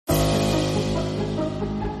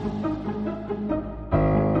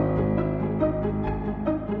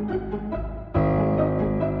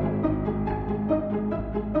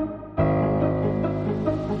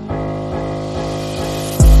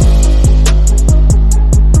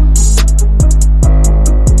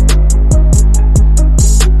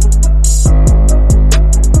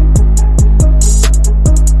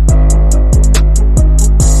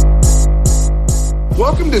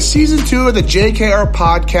Season 2 of the JKR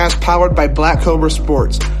podcast powered by Black Cobra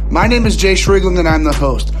Sports. My name is Jay Shrigland and I'm the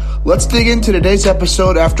host. Let's dig into today's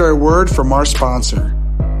episode after a word from our sponsor.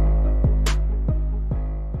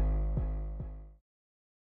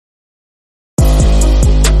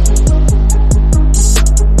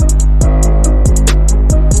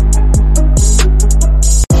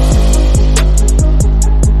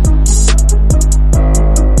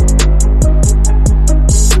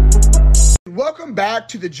 Welcome back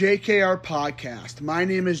to the JKR podcast. My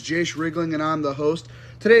name is Jay Shrigling and I'm the host.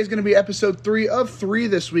 Today is going to be episode 3 of 3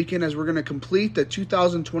 this weekend as we're going to complete the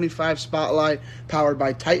 2025 Spotlight powered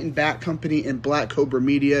by Titan Bat Company and Black Cobra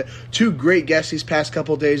Media. 2 great guests these past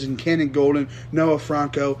couple days in Cannon Golden, Noah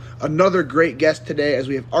Franco. Another great guest today as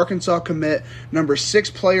we have Arkansas commit, number 6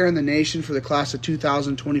 player in the nation for the class of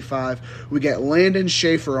 2025. We got Landon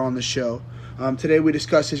Schaefer on the show. Today we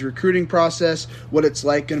discuss his recruiting process, what it's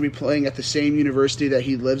like going to be playing at the same university that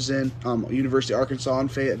he lives in, University of Arkansas in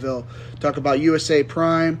Fayetteville. Talk about USA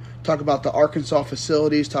Prime, talk about the Arkansas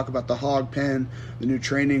facilities, talk about the hog pen, the new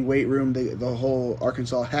training weight room the whole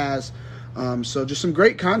Arkansas has. So just some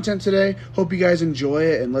great content today. Hope you guys enjoy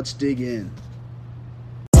it, and let's dig in.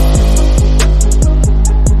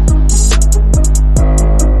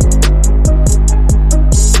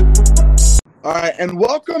 All right, and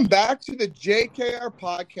welcome back to the JKR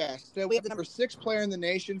podcast. Today we have the number 6 player in the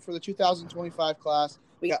nation for the 2025 class.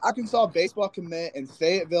 We got Arkansas baseball commit and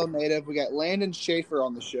Fayetteville native. We got Landon Schaefer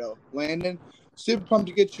on the show. Landon, super pumped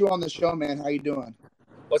to get you on the show, man. How you doing?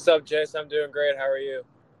 What's up, Jace? I'm doing great. How are you?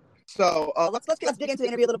 So let's dig into the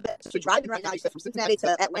interview a little bit. So you're driving right now. You said from Cincinnati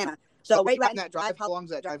to Atlanta. So where you at in that drive? How long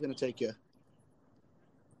is that drive going to take you?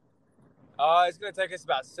 It's going to take us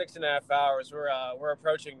about 6.5 hours. We're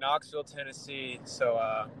approaching Knoxville, Tennessee.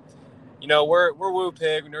 So, we're Woo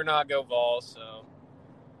Pig. We're not Go Vols. So,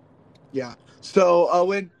 yeah. So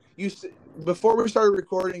when before we started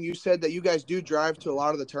recording, you said that you guys do drive to a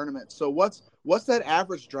lot of the tournaments. So what's that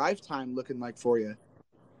average drive time looking like for you?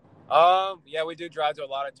 Yeah, we do drive to a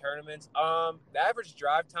lot of tournaments. The average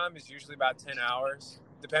drive time is usually about 10 hours.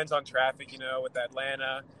 Depends on traffic, with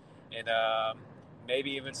Atlanta and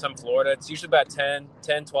maybe even some Florida. It's usually about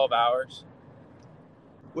 12 hours.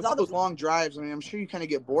 With all those long drives, I mean, I'm sure you kind of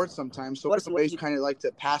get bored sometimes. So what are some ways you kind of like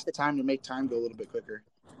to pass the time to make time go a little bit quicker?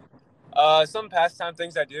 Some pastime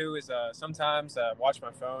things I do is sometimes watch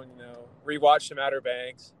my phone, rewatch some Outer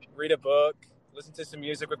Banks, read a book, listen to some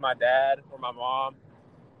music with my dad or my mom,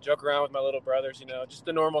 joke around with my little brothers, just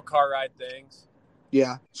the normal car ride things.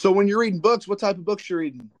 Yeah. So when you're reading books, what type of books you're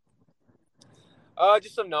reading?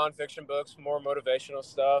 Just some nonfiction books, more motivational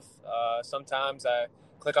stuff. Sometimes I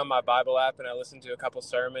click on my Bible app and I listen to a couple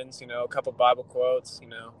sermons, a couple Bible quotes,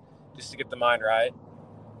 just to get the mind right.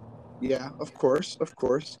 Yeah, of course.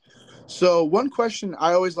 So one question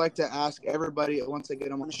I always like to ask everybody once I get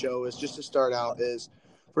them on the show is just to start out is,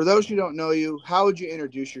 for those who don't know you, how would you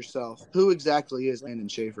introduce yourself? Who exactly is Landon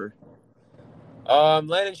Schaefer?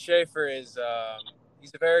 Landon Schaefer is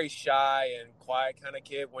he's a very shy and quiet kind of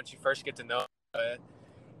kid once you first get to know him.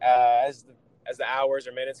 As the hours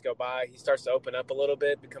or minutes go by, he starts to open up a little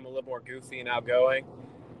bit, become a little more goofy and outgoing.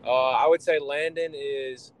 I would say Landon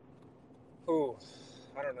is,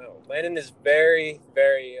 I don't know. Landon is very,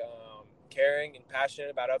 very caring and passionate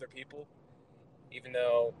about other people. Even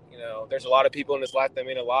though, there's a lot of people in his life that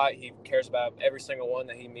mean a lot, he cares about every single one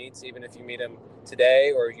that he meets, even if you meet him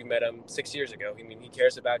today or you met him 6 years ago. He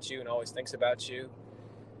cares about you and always thinks about you,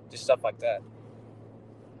 just stuff like that.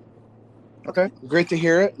 Okay, great to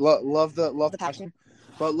hear it. Love the passion.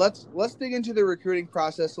 But let's dig into the recruiting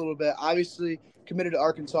process a little bit. Obviously, committed to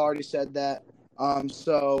Arkansas, already said that.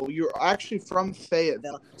 So you're actually from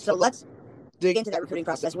Fayetteville. So let's dig into that recruiting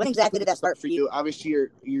process. When exactly did that start for you? Obviously,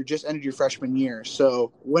 you just ended your freshman year.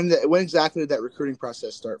 So when exactly did that recruiting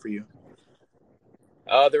process start for you?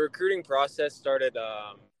 The recruiting process started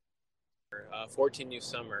 14U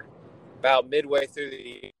summer, about midway through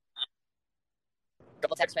the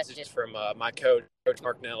couple text messages from my coach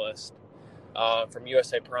Mark Nellis from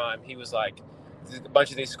USA Prime. He was like, a bunch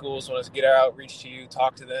of these schools want us to get our outreach to you,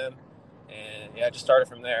 talk to them, and yeah, just started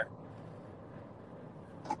from there.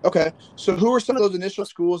 Okay, so who were some of those initial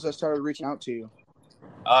schools that started reaching out to you?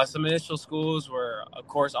 Some initial schools were, of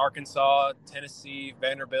course, Arkansas, Tennessee,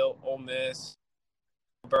 Vanderbilt, Ole Miss,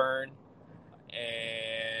 Auburn,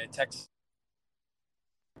 and Texas.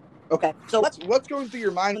 Okay, so what's going through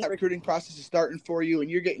your mind when that recruiting process is starting for you, and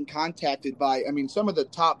you're getting contacted by, some of the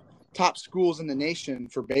top schools in the nation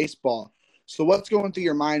for baseball. So what's going through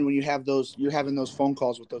your mind when you're having those phone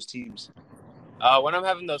calls with those teams? When I'm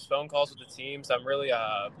having those phone calls with the teams, I'm really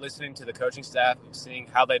listening to the coaching staff and seeing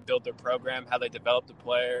how they build their program, how they develop the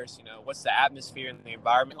players. What's the atmosphere and the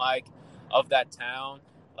environment like of that town,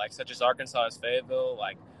 like such as Arkansas as Fayetteville.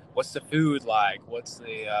 Like, what's the food like? What's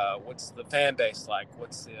the fan base like?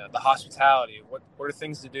 What's the hospitality? What are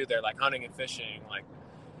things to do there, like hunting and fishing, like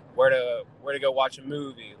where to go watch a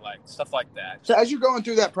movie, like stuff like that. So as you're going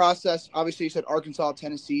through that process, obviously you said Arkansas,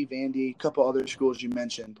 Tennessee, Vandy, a couple other schools you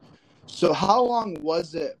mentioned. So how long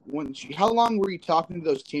was it how long were you talking to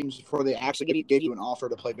those teams before they actually gave you an offer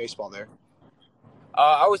to play baseball there?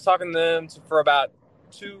 I was talking to them for about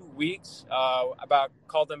 2 weeks.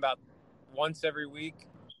 Called them about once every week.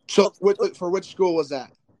 So for which school was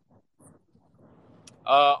that?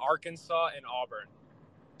 Arkansas and Auburn.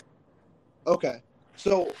 Okay.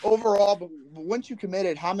 So overall, but once you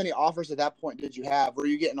committed, how many offers at that point did you have? Were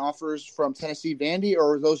you getting offers from Tennessee, Vandy, or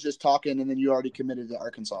were those just talking and then you already committed to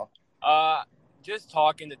Arkansas? Just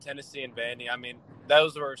talking to Tennessee and Vandy. I mean,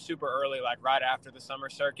 those were super early, like right after the summer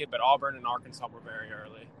circuit, but Auburn and Arkansas were very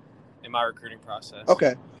early in my recruiting process.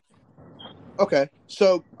 Okay.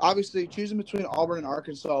 So obviously choosing between Auburn and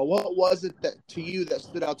Arkansas, what was it that to you that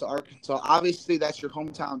stood out to Arkansas? Obviously that's your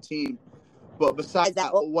hometown team, but besides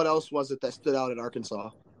that, what else was it that stood out at Arkansas?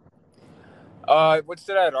 What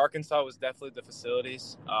stood out at Arkansas was definitely the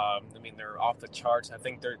facilities. I mean, they're off the charts. I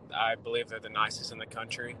believe they're the nicest in the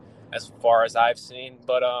country as far as I've seen.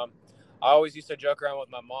 But I always used to joke around with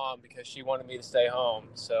my mom because she wanted me to stay home.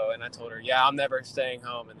 And I told her, yeah, I'm never staying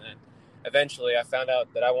home. And then eventually I found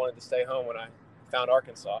out that I wanted to stay home when I found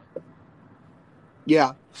Arkansas.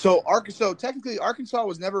 Yeah. So technically Arkansas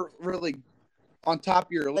was never really on top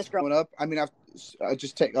of your list growing up. I mean,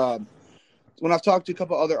 when I've talked to a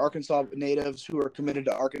couple other Arkansas natives who are committed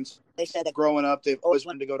to Arkansas, they said that growing up, they've always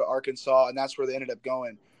wanted to go to Arkansas, and that's where they ended up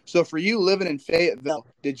going. So for you living in Fayetteville,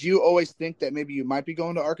 did you always think that maybe you might be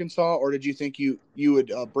going to Arkansas, or did you think you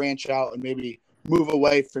would branch out and maybe move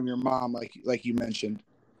away from your mom like you mentioned?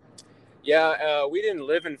 Yeah, we didn't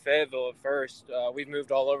live in Fayetteville at first. We've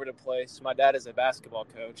moved all over the place. My dad is a basketball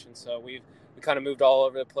coach, and so we kind of moved all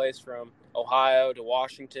over the place from Ohio to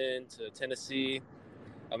Washington to Tennessee.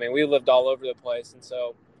 I mean, we lived all over the place, and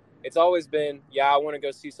so it's always been, I want to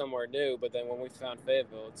go see somewhere new, but then when we found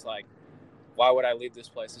Fayetteville, it's like, why would I leave this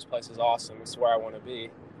place? This place is awesome. It's where I want to be.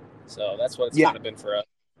 So that's what it's kind of been for us.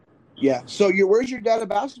 Yeah. So where's your dad a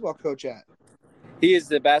basketball coach at? He is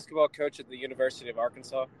the basketball coach at the University of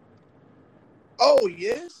Arkansas. Oh,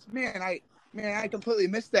 yes? Man, I completely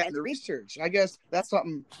missed that in the research. I guess that's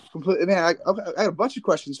something completely – man, I have a bunch of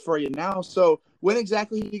questions for you now. So when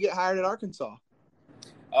exactly did you get hired at Arkansas?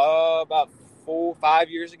 About 5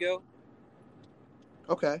 years ago.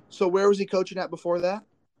 Okay. So where was he coaching at before that?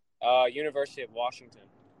 University of Washington.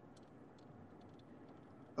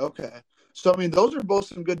 Okay. So, I mean, those are both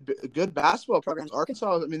some good basketball programs.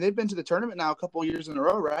 Arkansas, I mean, they've been to the tournament now a couple of years in a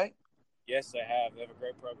row, right? Yes, they have. They have a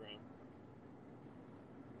great program.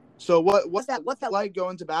 So what's that like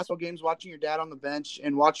going to basketball games, watching your dad on the bench,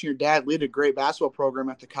 and watching your dad lead a great basketball program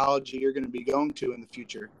at the college that you're going to be going to in the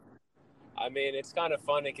future? I mean, it's kind of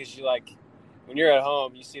funny because when you're at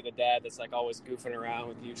home, you see the dad that's like always goofing around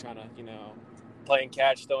with you, trying to, playing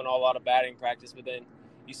catch, throwing a lot of batting practice, but then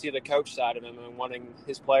you see the coach side of him and wanting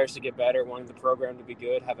his players to get better, wanting the program to be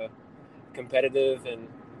good, have a competitive and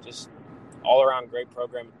just all-around great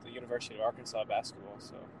program at the University of Arkansas basketball.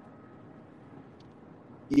 So.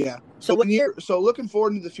 Yeah. So looking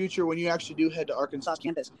forward into the future when you actually do head to Arkansas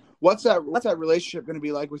campus, what's that relationship going to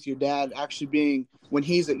be like with your dad actually being when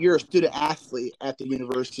you're a student athlete at the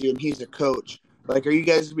university and he's a coach? Like, are you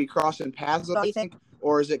guys going to be crossing paths, do you think?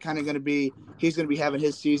 Or is it kind of going to be he's going to be having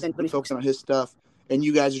his season and focusing on his stuff and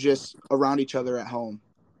you guys are just around each other at home?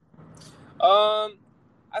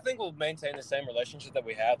 I think we'll maintain the same relationship that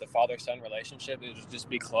we have, the father-son relationship. It'll just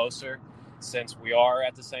be closer since we are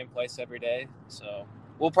at the same place every day. So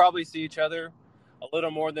we'll probably see each other a little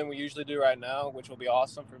more than we usually do right now, which will be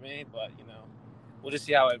awesome for me. But, we'll just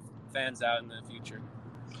see how it fans out in the future.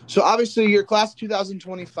 So obviously your class of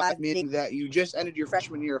 2025, meaning that you just ended your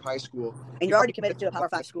freshman year of high school. And you're already committed to a Power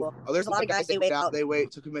 5 school. Oh, there's a lot of guys they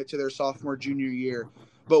wait to commit to their sophomore, junior year.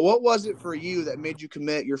 But what was it for you that made you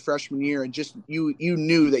commit your freshman year and just you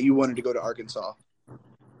knew that you wanted to go to Arkansas?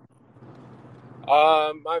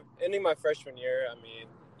 Ending my freshman year, I mean,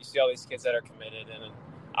 you see all these kids that are committed, and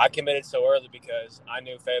I committed so early because I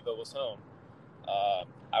knew Fayetteville was home.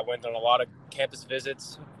 I went on a lot of campus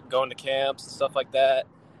visits, going to camps and stuff like that.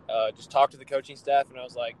 Just talked to the coaching staff, and I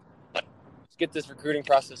was like, let's get this recruiting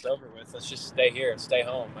process over with. Let's just stay here and stay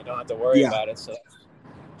home. I don't have to worry about it. So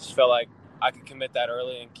I just felt like I could commit that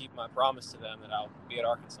early and keep my promise to them that I'll be at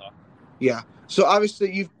Arkansas. Yeah. So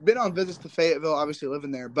obviously you've been on visits to Fayetteville, obviously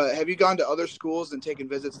living there, but have you gone to other schools and taken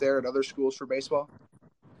visits there at other schools for baseball?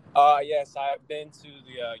 Yes, I've been to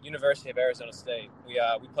the University of Arizona State.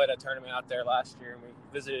 We played a tournament out there last year, and we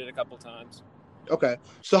visited a couple times. Okay.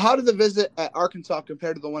 So how did the visit at Arkansas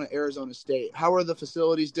compare to the one at Arizona State? How are the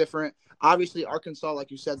facilities different? Obviously, Arkansas,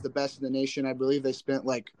 like you said, is the best in the nation. I believe they spent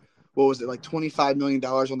like $25 million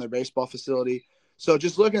on their baseball facility. So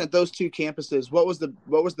just looking at those two campuses, what was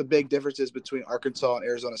the big differences between Arkansas and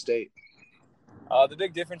Arizona State? The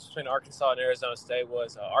big difference between Arkansas and Arizona State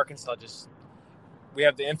was Arkansas we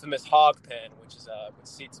have the infamous hog pen, which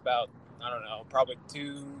seats about, I don't know, probably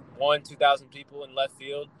 2,000 people in left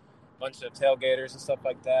field, a bunch of tailgaters and stuff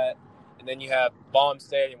like that. And then you have Baum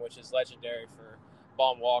Stadium, which is legendary for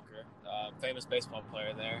Baum Walker, famous baseball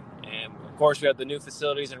player there. And of course, we have the new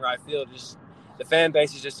facilities in right field. The fan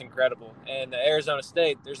base is just incredible. And Arizona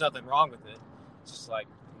State, there's nothing wrong with it. It's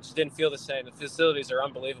just didn't feel the same. The facilities are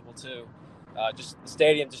unbelievable too. Just the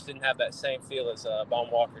stadium just didn't have that same feel as Baum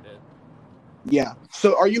Walker did. Yeah.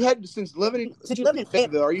 So are you heading since you living in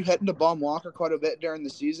Fayetteville? Are you heading to Baum Walker quite a bit during the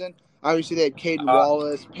season? Obviously, they had Caden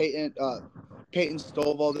Wallace, Peyton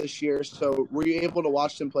Stovall this year. So were you able to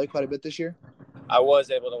watch them play quite a bit this year? I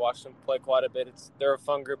was able to watch them play quite a bit. They're a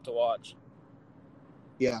fun group to watch.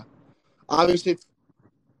 Yeah. Obviously,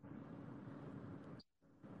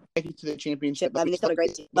 take you to the championship. I mean, they still a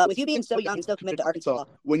great team. But with you being so young and still committed to Arkansas,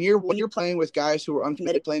 when you're playing with guys who are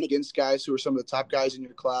uncommitted, playing against guys who are some of the top guys in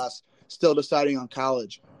your class, still deciding on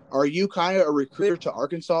college, are you kind of a recruiter to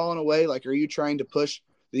Arkansas in a way? Like, are you trying to push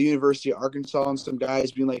the University of Arkansas and some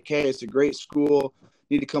guys being like, hey, it's a great school,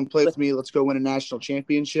 need to come play with me, let's go win a national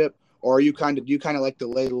championship? Or do you kind of like to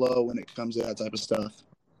lay low when it comes to that type of stuff?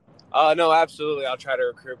 No, absolutely. I'll try to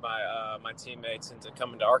recruit my teammates into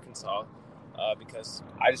coming to Arkansas because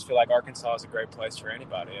I just feel like Arkansas is a great place for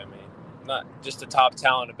anybody. I mean, not just the top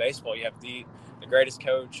talent of baseball. You have the greatest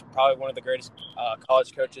coach, probably one of the greatest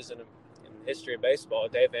college coaches in history of baseball,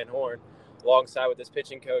 Dave Van Horn, alongside with his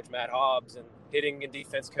pitching coach, Matt Hobbs, and hitting and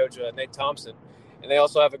defense coach, Nate Thompson. And they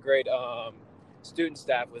also have a great student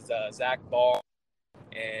staff with Zach Ball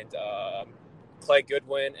and Clay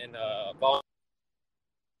Goodwin and Vaughn.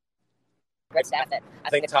 great staff that I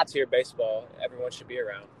think top tier baseball everyone should be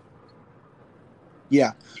around.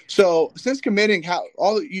 Yeah. So since committing,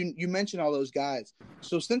 you mentioned all those guys.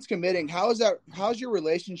 So since committing, how's your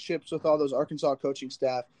relationships with all those Arkansas coaching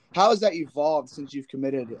staff? How has that evolved since you've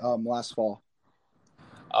committed last fall?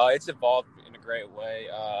 It's evolved in a great way.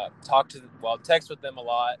 Text with them a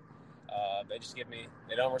lot.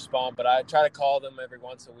 They don't respond, but I try to call them every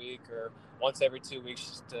once a week or once every 2 weeks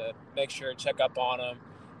just to make sure and check up on them,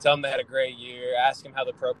 tell them they had a great year, ask them how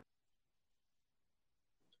the program.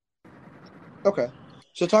 Okay.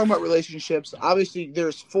 So talking about relationships, obviously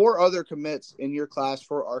there's 4 other commits in your class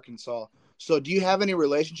for Arkansas. So do you have any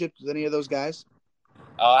relationships with any of those guys?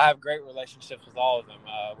 I have great relationships with all of them.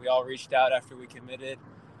 We all reached out after we committed,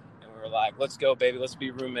 and we were like, let's go, baby. Let's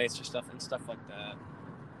be roommates or stuff like that.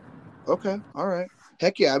 Okay. All right.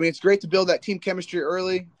 Heck yeah. I mean, it's great to build that team chemistry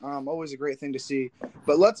early. Always a great thing to see.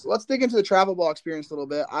 But let's dig into the travel ball experience a little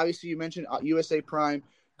bit. Obviously, you mentioned USA Prime.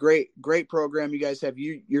 Great program. You guys have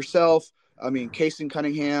yourself. I mean, Kason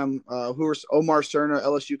Cunningham, Omar Cerna,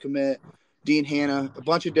 LSU commit, Dean Hanna, a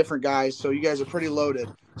bunch of different guys. So you guys are pretty loaded.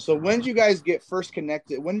 So when did you guys get first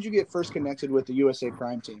connected? When did you get first connected with the USA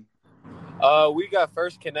Prime team? We got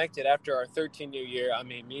first connected after our 13-year year. I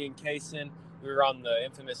mean, me and Kason, we were on the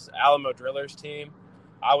infamous Alamo Drillers team.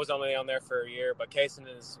 I was only on there for a year, but Kason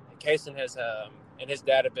has and his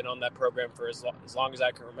dad have been on that program for as long as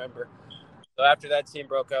I can remember. So after that team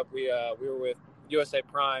broke up, we were with USA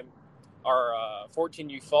Prime our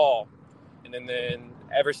 14U fall, and then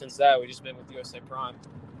ever since that, we've just been with USA Prime.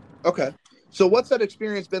 Okay. So what's that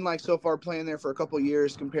experience been like so far playing there for a couple of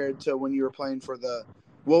years compared to when you were playing for the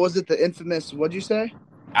infamous, what'd you say?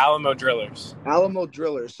 Alamo Drillers. Alamo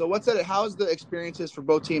Drillers. So how's the experiences for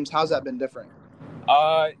both teams? How's that been different?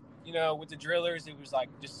 With the Drillers, it was like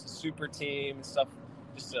just a super team and stuff.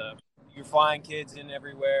 Just you're flying kids in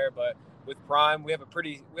everywhere. But with Prime, we've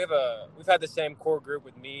had the same core group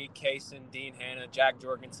with me, Kason, Dean Hanna, Jack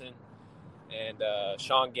Jorgensen, and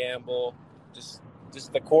Sean Gamble. Just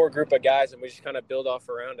the core group of guys, and we just kind of build off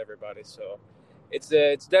around everybody. So it's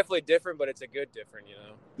definitely different, but it's a good different,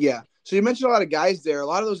 Yeah. So you mentioned a lot of guys there. A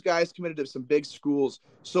lot of those guys committed to some big schools.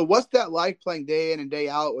 So what's that like playing day in and day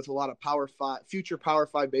out with a lot of future Power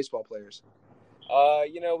 5 baseball players?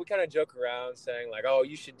 We kind of joke around saying like, oh,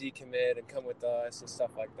 you should decommit and come with us and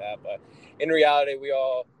stuff like that. But in reality, we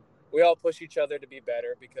all we all push each other to be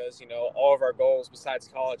better because, all of our goals besides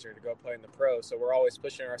college are to go play in the pros. So we're always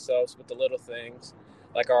pushing ourselves with the little things,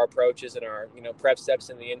 like our approaches and our, prep steps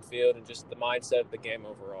in the infield and just the mindset of the game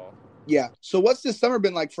overall. Yeah. So what's this summer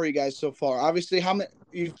been like for you guys so far? Obviously, how many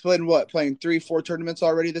you've played? Playing 3-4 tournaments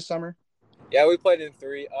already this summer? Yeah, we played in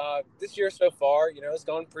 3. This year so far, it's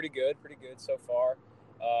gone pretty good so far.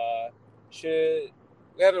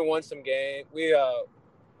 We haven't won some games. We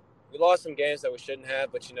lost some games that we shouldn't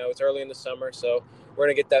have, but it's early in the summer, so we're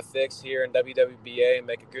gonna get that fixed here in WWBA and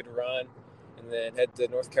make a good run, and then head to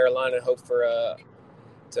North Carolina and hope for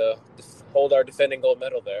to hold our defending gold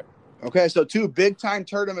medal there. Okay, so 2 big-time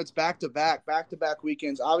tournaments back-to-back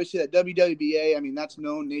weekends. Obviously, that WWBA, I mean, that's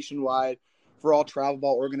known nationwide for all travel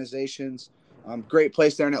ball organizations. Great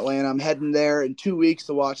place there in Atlanta. I'm heading there in 2 weeks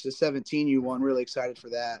to watch the 17U one. Really excited for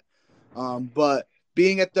that. But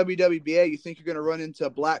being at WWBA, you think you're going to run into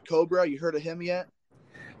Black Cobra? You heard of him yet?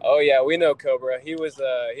 Oh yeah, we know Cobra. He was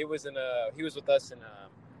with us in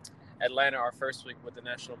Atlanta our first week with the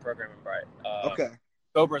national programming. Right. Okay.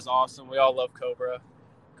 Cobra's awesome. We all love Cobra.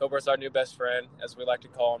 Cobra's our new best friend, as we like to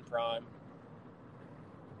call him, Prime.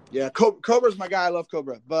 Yeah, Cobra's my guy. I love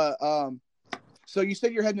Cobra. But so you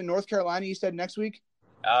said you're heading to North Carolina. You said next week?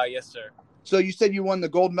 Yes, sir. So you said you won the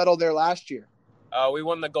gold medal there last year. We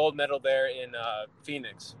won the gold medal there in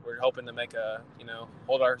Phoenix. We're hoping to make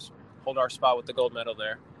hold our spot with the gold medal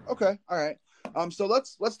there. Okay, all right. So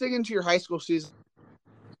let's dig into your high school season.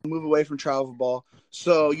 Move away from travel ball.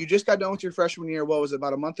 So you just got done with your freshman year. What was it,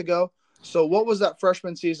 about a month ago? So what was that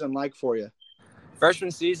freshman season like for you?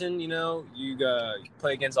 Freshman season, you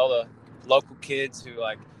play against all the local kids you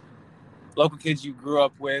grew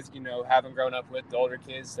up with, haven't grown up with. The older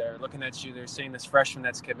kids, they're looking at you, they're seeing this freshman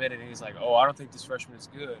that's committed, and he's like, oh, I don't think this freshman is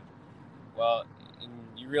good. Well, and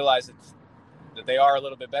you realize that they are a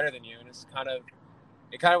little bit better than you, and it kind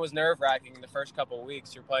of was nerve-wracking in the first couple of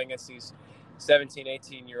weeks. You're playing against these 17,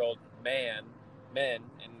 18-year-old men, and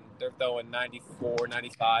they're throwing 94,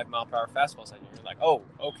 95 mile-per-hour fastballs at you. You're like, oh,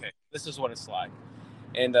 okay, this is what it's like.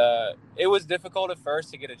 And it was difficult at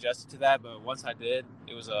first to get adjusted to that, but once I did,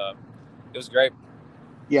 it was great.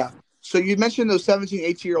 Yeah. So you mentioned those 17,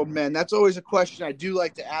 18-year-old men. That's always a question I do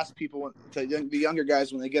like to ask people, the younger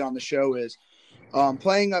guys when they get on the show is,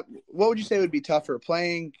 playing up, what would you say would be tougher?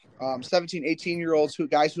 Playing 17, 18-year-olds,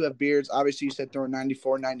 guys who have beards, obviously you said throwing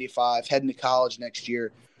 94, 95, heading to college next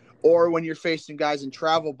year, or when you're facing guys in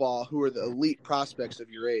travel ball who are the elite prospects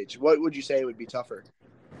of your age? What would you say would be tougher?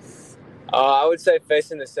 I would say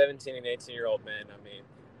facing the 17 and 18-year-old men. I mean,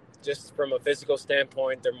 just from a physical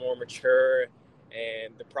standpoint, they're more mature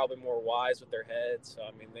and they're probably more wise with their heads. So,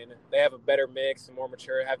 I mean, they have a better mix and more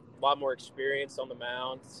mature, have a lot more experience on the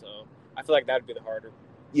mound. So I feel like that would be the harder.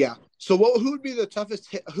 Yeah. So who would be the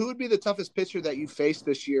toughest pitcher that you faced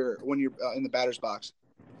this year when you're in the batter's box?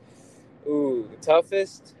 Ooh, the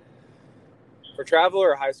toughest for travel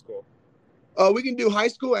or high school? We can do high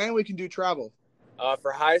school and we can do travel.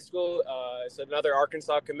 For high school, it's another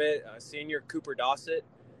Arkansas commit, senior Cooper Dossett.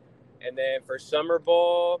 And then for summer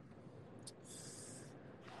ball,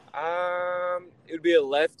 it would be a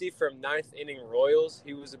lefty from ninth inning Royals.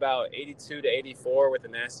 He was about 82 to 84 with a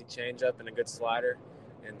nasty changeup and a good slider.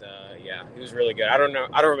 And yeah, he was really good. I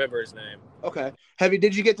don't remember his name. Okay.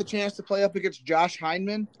 Did you get the chance to play up against Josh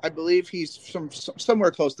Heineman? I believe he's from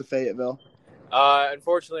somewhere close to Fayetteville.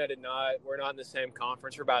 Unfortunately, I did not. We're not in the same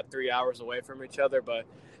conference. We're about 3 hours away from each other, but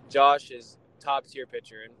Josh is top tier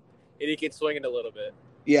pitcher and he can swing it a little bit.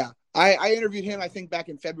 Yeah. I interviewed him, I think, back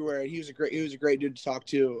in February. He was a great dude to talk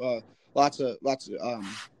to. Lots of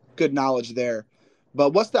good knowledge there.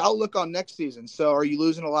 But what's the outlook on next season? So are you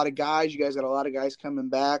losing a lot of guys? You guys got a lot of guys coming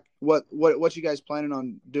back. What you guys planning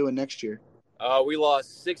on doing next year? We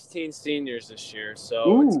lost 16 seniors this year.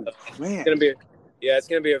 So it's going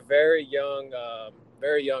to be a very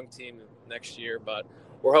young team next year, but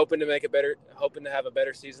we're hoping to have a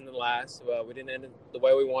better season than last. We didn't end it the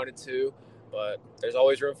way we wanted to, but there's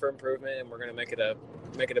always room for improvement, and we're going to make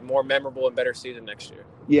it a more memorable and better season next year.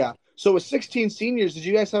 Yeah. So with 16 seniors, did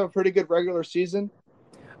you guys have a pretty good regular season?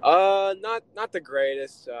 Not the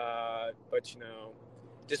greatest, but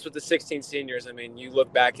just with the 16 seniors, I mean, you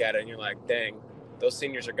look back at it and you're like, dang, those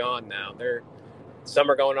seniors are gone now.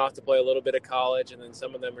 Some are going off to play a little bit of college, and then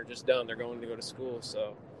some of them are just done. They're going to go to school.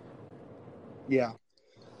 So, yeah.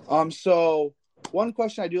 So one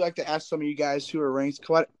question I do like to ask some of you guys who are ranked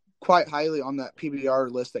quite highly on that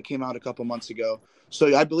PBR list that came out a couple months ago.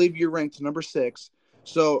 So I believe you're ranked number 6.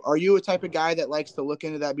 So are you a type of guy that likes to look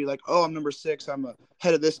into that and be like, oh, I'm number 6, I'm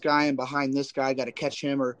ahead of this guy and behind this guy, got to catch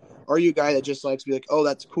him? Or are you a guy that just likes to be like, oh,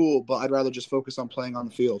 that's cool, but I'd rather just focus on playing on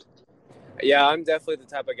the field? Yeah, I'm definitely the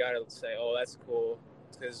type of guy to say, "Oh, that's cool,"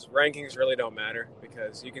 because rankings really don't matter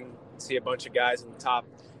because you can see a bunch of guys in the top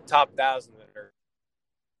 1,000 that are.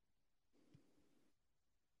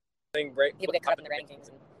 People get caught up in the rankings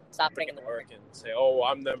and stop putting in the work. And say, "Oh,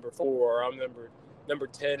 I'm number 4, or I'm number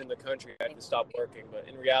 10 in the country. I have to stop working." But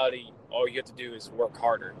in reality, all you have to do is work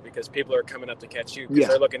harder because people are coming up to catch you because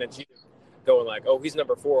they're looking at you, going like, "Oh, he's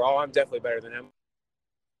number 4. Oh, I'm definitely better than him."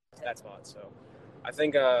 That's fine. So, I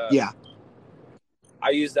think I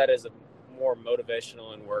use that as a more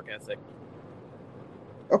motivational and work ethic.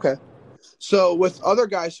 Okay. So with other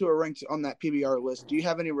guys who are ranked on that PBR list, do you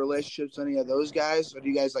have any relationships with any of those guys? Or do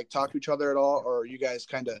you guys like talk to each other at all, or are you guys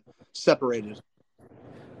kind of separated?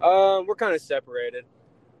 We're kind of separated.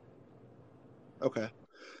 Okay.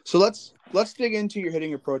 So let's dig into your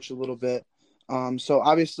hitting approach a little bit. So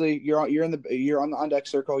obviously you're on the on deck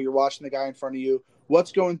circle, you're watching the guy in front of you.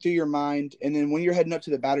 What's going through your mind? And then when you're heading up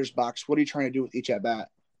to the batter's box, what are you trying to do with each at bat?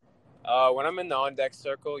 When I'm in the on deck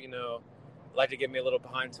circle, I like to get me a little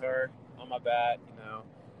behind turn on my bat,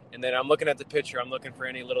 and then I'm looking at the pitcher. I'm looking for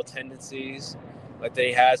any little tendencies like that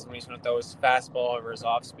he has when he's going to throw his fastball or his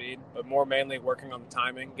off speed, but more mainly working on the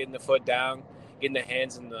timing, getting the foot down, getting the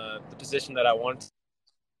hands in the position that I want.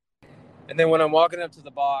 And then when I'm walking up to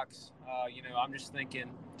the box, I'm just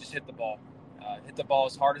thinking, just hit the ball. Hit the ball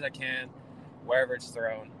as hard as I can, wherever it's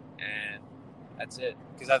thrown. And that's it.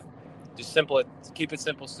 Because I've just keep it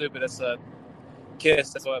simple, stupid. That's a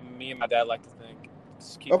kiss. That's what me and my dad like to think.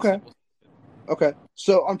 Just keep it simple. Okay.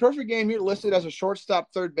 So on Perfect Game, you're listed as a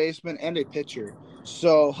shortstop, third baseman, and a pitcher.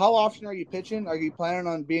 So how often are you pitching? Are you planning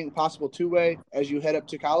on being a possible two-way as you head up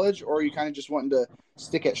to college, or are you kind of just wanting to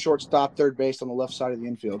stick at shortstop, third base on the left side of the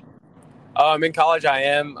infield? In college, I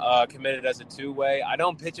am committed as a two-way. I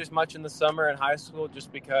don't pitch as much in the summer in high school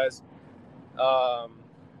just because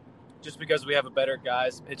we have a better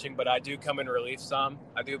guys pitching, but I do come in relief some.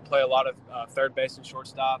 I do play a lot of third base and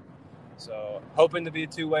shortstop. So hoping to be a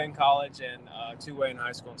two-way in college and two-way in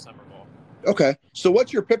high school and summer ball. Okay. So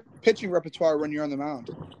what's your pitching repertoire when you're on the mound?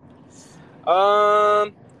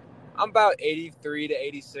 I'm about 83 to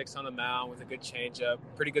 86 on the mound with a good changeup,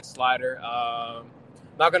 pretty good slider.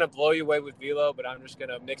 Not going to blow you away with velo, but I'm just going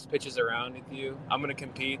to mix pitches around with you. I'm going to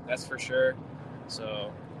compete, that's for sure.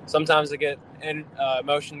 So sometimes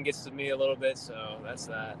emotion gets to me a little bit, so that's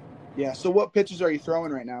that. Yeah, so what pitches are you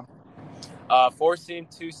throwing right now? 4-seam,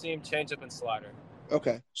 2-seam, changeup, and slider.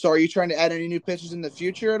 Okay. So are you trying to add any new pitches in the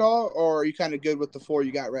future at all, or are you kind of good with the 4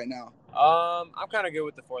 you got right now? I'm kind of good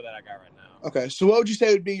with the 4 that I got right now. Okay. So what would you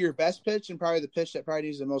say would be your best pitch and probably the pitch that probably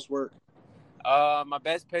needs the most work? My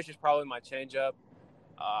best pitch is probably my changeup.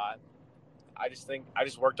 I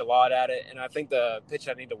just worked a lot at it, and I think the pitch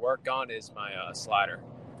I need to work on is my slider.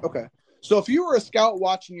 Okay. So if you were a scout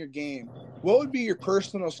watching your game, what would be your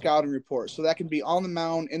personal scouting report? So that can be on the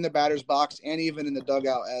mound, in the batter's box, and even in the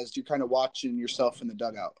dugout as you're kind of watching yourself in the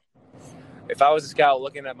dugout. If I was a scout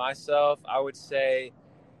looking at myself, I would say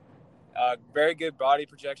very good body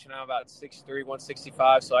projection. I'm about 6'3",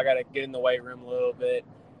 165, so I got to get in the weight room a little bit.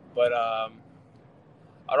 But I'd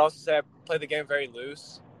also say I play the game very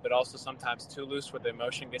loose, but also sometimes too loose where the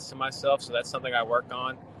emotion gets to myself. So that's something I work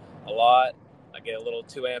on a lot. I get a little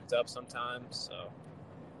too amped up sometimes. So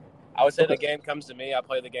I would say the game comes to me. I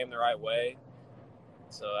play the game the right way.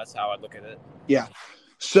 So that's how I look at it. Yeah.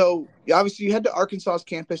 So obviously you head to Arkansas's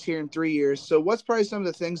campus here in 3 years. So what's probably some of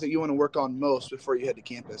the things that you want to work on most before you head to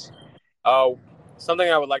campus? Something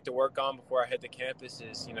I would like to work on before I head to campus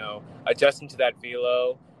is, adjusting to that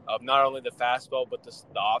velo of not only the fastball, but the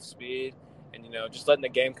off speed and, just letting the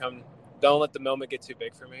game come. Don't let the moment get too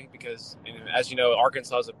big for me because, as you know,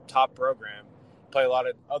 Arkansas is a top program. Play a lot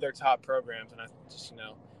of other top programs, and I just,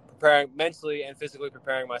 preparing mentally and physically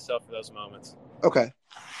preparing myself for those moments. Okay.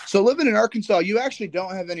 So living in Arkansas, you actually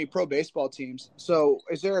don't have any pro baseball teams. So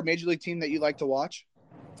is there a major league team that you like to watch?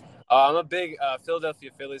 I'm a big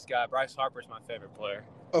Philadelphia Phillies guy. Bryce Harper is my favorite player.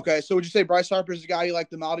 Okay. So would you say Bryce Harper is the guy you like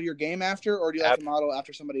to model your game after, or do you like to model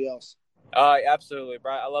after somebody else? Absolutely.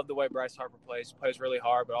 I love the way Bryce Harper plays. Plays really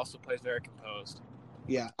hard, but also plays very composed.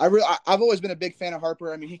 Yeah. I've always been a big fan of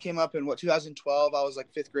Harper. I mean, he came up in 2012. I was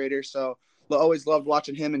like 5th grader. So I always loved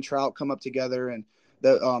watching him and Trout come up together. And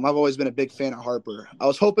I've always been a big fan of Harper. I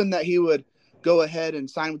was hoping that he would go ahead and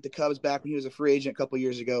sign with the Cubs back when he was a free agent a couple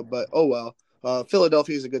years ago, but oh well.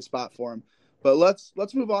 Philadelphia is a good spot for him. But let's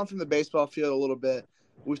move on from the baseball field a little bit.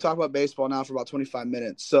 We've talked about baseball now for about 25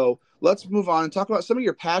 minutes. So let's move on and talk about some of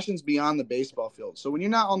your passions beyond the baseball field. So when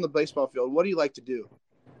you're not on the baseball field, what do you like to do?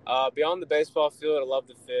 Beyond the baseball field, I love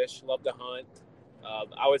to fish, love to hunt.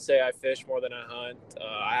 I would say I fish more than I hunt.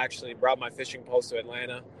 I actually brought my fishing poles to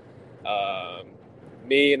Atlanta.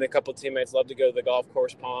 me and a couple teammates love to go to the golf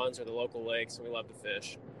course ponds or the local lakes, and we love to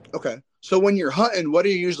fish. Okay. So when you're hunting, what are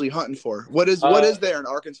you usually hunting for? What is there in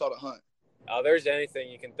Arkansas to hunt? There's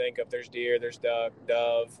anything you can think of. There's deer, there's duck,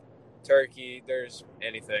 dove, turkey, there's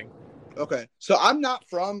anything. Okay. So I'm not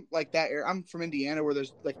from like that area. I'm from Indiana where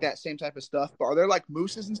there's like that same type of stuff. But are there like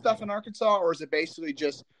mooses and stuff in Arkansas, or is it basically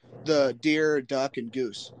just the deer, duck, and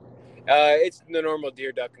goose? It's the normal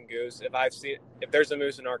deer, duck, and goose. If there's a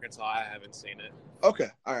moose in Arkansas, I haven't seen it. Okay.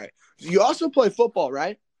 All right. You also play football,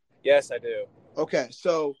 right? Yes, I do. Okay.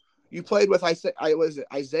 So you played with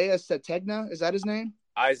Isaiah Sategna? Is that his name?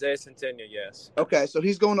 Isaiah Centennial, yes. Okay, so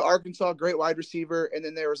he's going to Arkansas, great wide receiver, and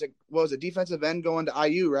then there was a defensive end going to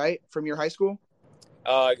IU, right, from your high school?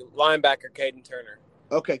 Linebacker Caden Turner.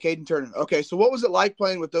 Okay, Caden Turner. Okay, so what was it like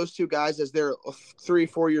playing with those two guys as they're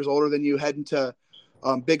 3-4 years older than you, heading to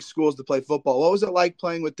big schools to play football? What was it like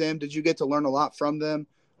playing with them? Did you get to learn a lot from them?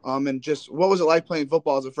 And just what was it like playing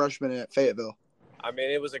football as a freshman at Fayetteville? I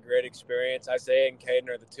mean, it was a great experience. Isaiah and Caden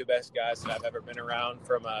are the two best guys that I've ever been around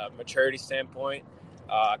from a maturity standpoint.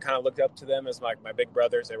 I kind of looked up to them as my big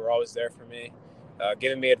brothers. They were always there for me,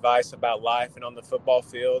 giving me advice about life and on the football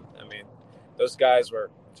field. I mean, those guys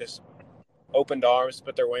were just opened arms,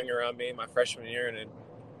 put their wing around me my freshman year, and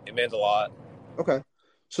it meant a lot. Okay.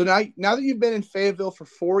 So now that you've been in Fayetteville for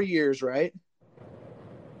 4 years, right?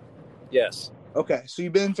 Yes. Okay. So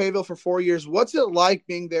you've been in Fayetteville for 4 years. What's it like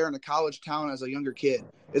being there in a college town as a younger kid?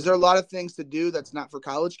 Is there a lot of things to do that's not for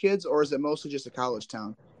college kids, or is it mostly just a college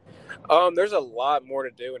town? There's a lot more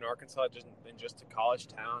to do in Arkansas than just a college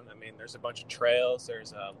town. I mean, there's a bunch of trails.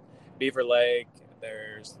 There's Beaver Lake.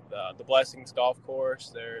 There's the Blessings Golf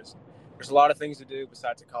Course. There's a lot of things to do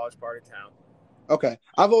besides a college party town. Okay.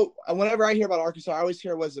 Whenever I hear about Arkansas, I always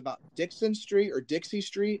hear was about Dixon Street or Dixie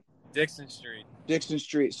Street. Dixon Street. Dixon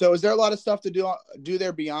Street. So is there a lot of stuff to do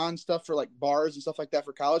there beyond stuff for like bars and stuff like that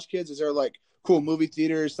for college kids? Is there like cool movie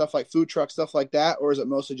theaters, stuff like food trucks, stuff like that, or is that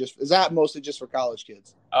mostly just for college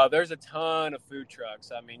kids? There's a ton of food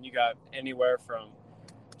trucks. I mean, you got anywhere from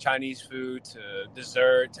Chinese food to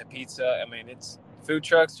dessert to pizza. I mean, food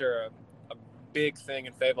trucks are a big thing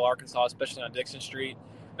in Fayetteville, Arkansas, especially on Dixon Street.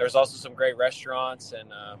 There's also some great restaurants and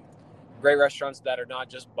great restaurants that are not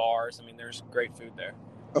just bars. I mean, there's great food there.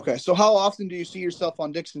 Okay, so how often do you see yourself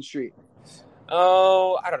on Dixon Street?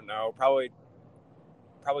 Oh, I don't know. Probably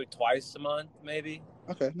twice a month, maybe.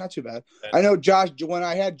 Okay, not too bad. I know when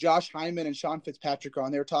I had Josh Hyman and Sean Fitzpatrick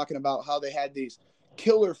on, they were talking about how they had these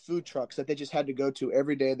killer food trucks that they just had to go to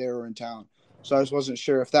every day they were in town. So I just wasn't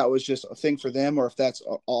sure if that was just a thing for them or if that's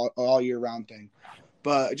all year round thing.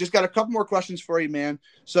 But I just got a couple more questions for you, man.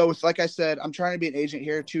 So like I said, I'm trying to be an agent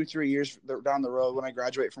here 2-3 years down the road when I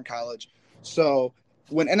graduate from college. So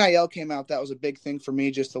when NIL came out, that was a big thing for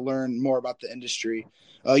me just to learn more about the industry.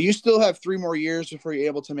 You still have 3 more years before you're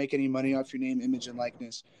able to make any money off your name, image, and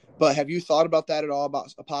likeness. But have you thought about that at all,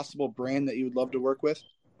 about a possible brand that you would love to work with?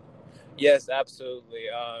 Yes, absolutely.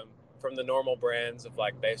 From the normal brands of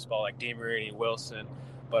like baseball, like DeMarini, Wilson.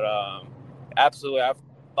 But absolutely, I've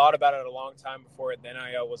thought about it a long time before the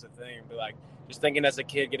NIL was a thing. But like just thinking as a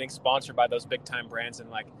kid, getting sponsored by those big time brands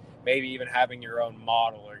and like maybe even having your own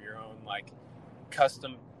model or your own like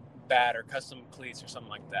custom bat or custom cleats or something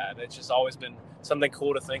like that. It's just always been something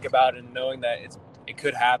cool to think about, and knowing that it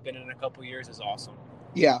could happen in a couple of years is awesome.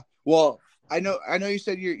 Yeah. Well, I know you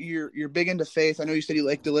said you're big into faith. I know you said you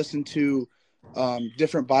like to listen to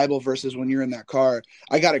different Bible verses when you're in that car.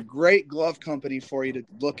 I got a great glove company for you to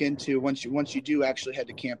look into once you do actually head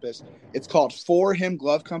to campus. It's called For Him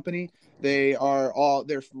Glove Company. They're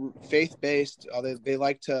faith-based. They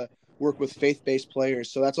like to work with faith-based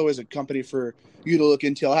players. So that's always a company for you to look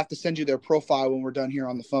into. I'll have to send you their profile when we're done here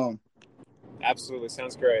on the phone. Absolutely.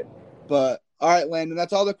 Sounds great. But all right, Landon,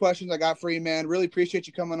 that's all the questions I got for you, man. Really appreciate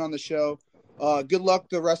you coming on the show. Good luck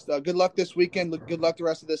this weekend. Good luck the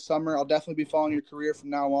rest of this summer. I'll definitely be following your career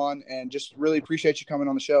from now on, and just really appreciate you coming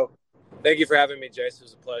on the show. Thank you for having me, Jace. It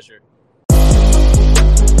was a pleasure.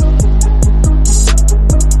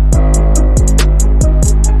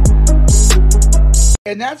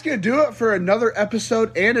 And that's going to do it for another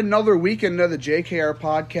episode and another weekend of the JKR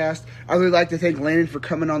podcast. I'd really like to thank Landon for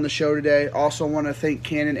coming on the show today. Also want to thank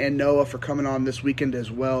Cannon and Noah for coming on this weekend as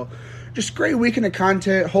well. Just great weekend of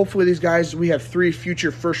content. Hopefully these guys, we have 3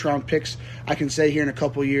 future first-round picks, I can say, here in a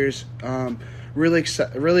couple years. Really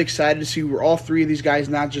excited to see where all 3 of these guys,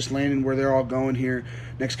 not just Landon, where they're all going here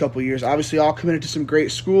next couple years. Obviously all committed to some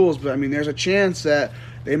great schools, but, I mean, there's a chance that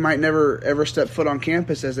they might never, ever step foot on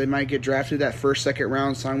campus, as they might get drafted that first, second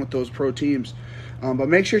round, sign with those pro teams. But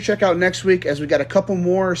make sure to check out next week as we got a couple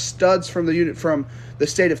more studs from the unit from the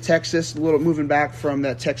state of Texas, a little moving back from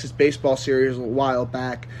that Texas baseball series a little while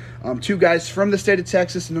back. 2 guys from the state of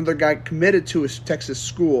Texas, another guy committed to a Texas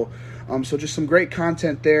school. So just some great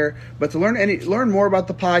content there. But to learn more about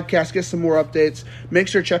the podcast, get some more updates, make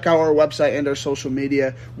sure to check out our website and our social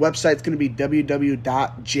media. Website's going to be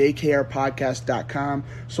www.jkrpodcast.com.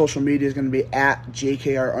 Social media is going to be at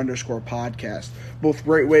JKR_podcast. Both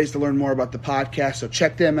great ways to learn more about the podcast. So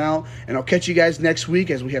check them out. And I'll catch you guys next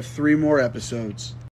week as we have 3 more episodes.